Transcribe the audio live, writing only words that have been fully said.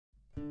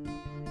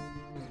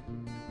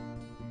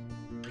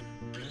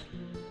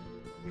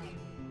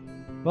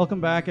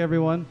Welcome back,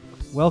 everyone.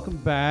 Welcome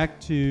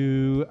back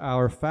to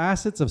our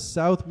Facets of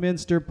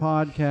Southminster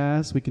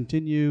podcast. We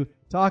continue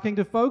talking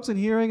to folks and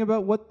hearing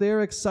about what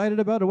they're excited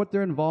about or what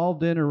they're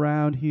involved in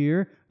around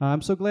here.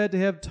 I'm so glad to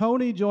have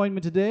Toni join me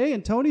today,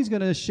 and Toni's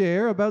going to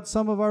share about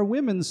some of our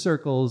women's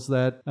circles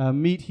that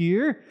meet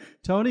here.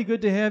 Toni,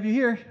 good to have you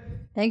here.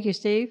 Thank you,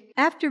 Steve.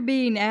 After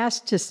being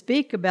asked to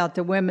speak about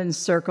the women's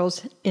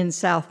circles in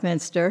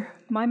Southminster,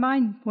 my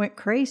mind went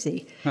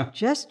crazy,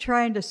 just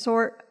trying to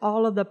sort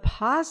all of the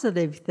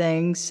positive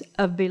things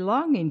of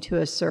belonging to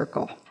a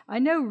circle. I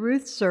know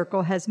Ruth's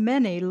Circle has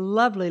many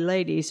lovely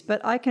ladies,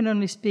 but I can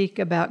only speak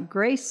about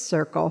Grace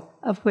Circle,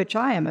 of which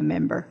I am a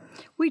member.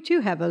 We too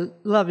have a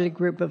lovely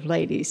group of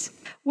ladies.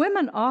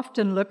 Women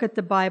often look at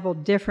the Bible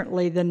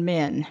differently than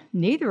men.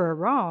 Neither are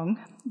wrong,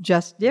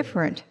 just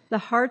different. The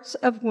hearts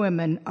of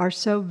women are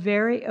so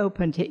very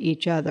open to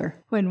each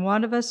other. When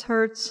one of us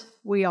hurts,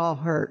 we all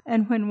hurt.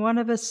 And when one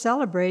of us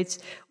celebrates,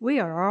 we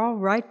are all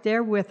right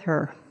there with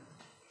her.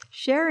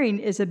 Sharing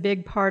is a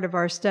big part of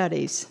our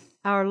studies.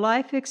 Our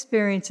life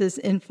experiences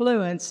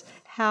influence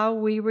how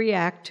we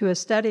react to a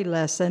study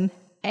lesson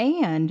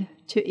and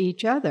to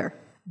each other.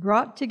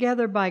 Brought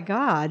together by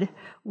God,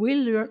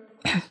 we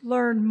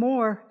learn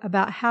more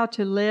about how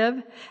to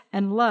live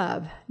and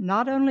love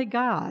not only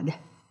God,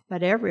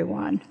 but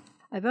everyone.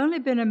 I've only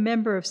been a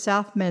member of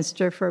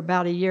Southminster for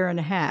about a year and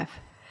a half,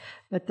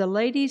 but the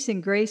ladies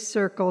in Grace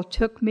Circle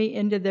took me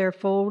into their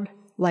fold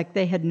like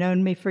they had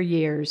known me for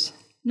years.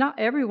 Not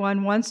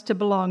everyone wants to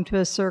belong to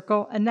a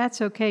circle, and that's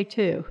okay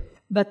too.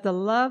 But the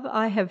love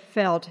I have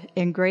felt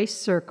in Grace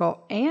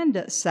Circle and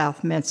at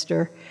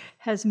Southminster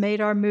has made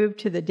our move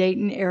to the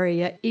Dayton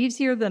area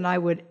easier than I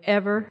would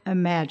ever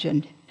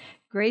imagined.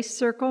 Grace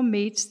Circle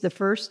meets the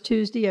first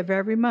Tuesday of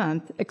every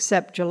month,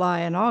 except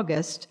July and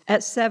August,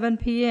 at 7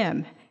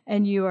 p.m.,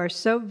 and you are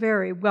so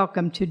very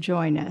welcome to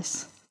join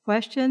us.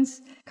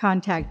 Questions?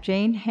 Contact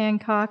Jane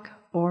Hancock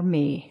or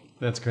me.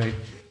 That's great.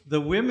 The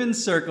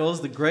women's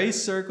circles, the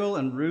Grace Circle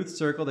and Ruth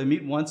Circle, they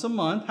meet once a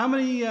month. How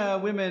many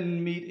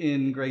women meet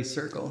in Grace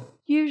Circle?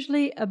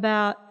 Usually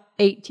about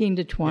 18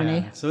 to 20.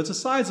 Yeah, so it's a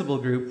sizable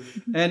group.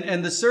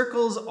 And the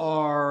circles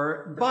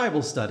are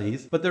Bible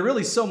studies, but they're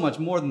really so much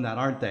more than that,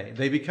 aren't they?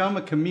 They become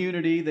a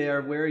community. They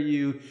are where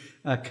you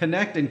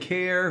connect and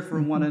care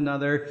for one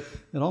another.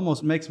 It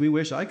almost makes me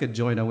wish I could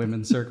join a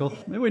women's circle.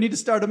 Maybe we need to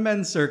start a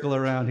men's circle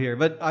around here.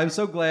 But I'm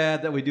so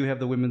glad that we do have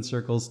the women's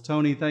circles.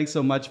 Toni, thanks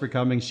so much for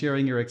coming,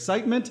 sharing your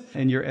excitement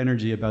and your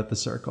energy about the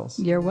circles.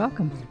 You're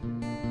welcome.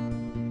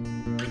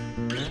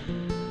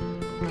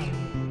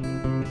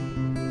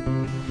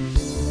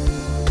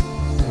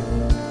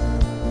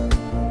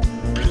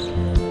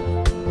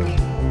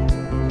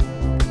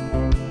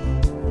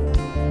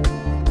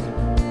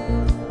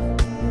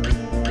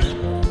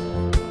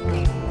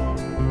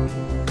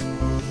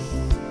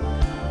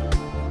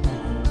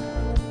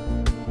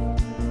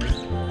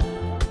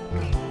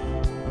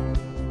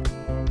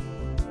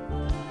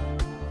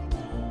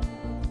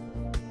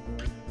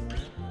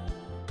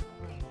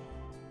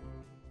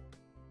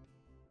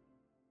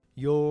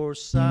 Your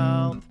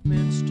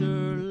Southminster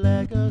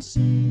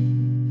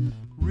legacy,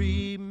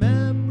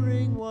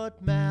 remembering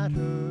what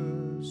matters.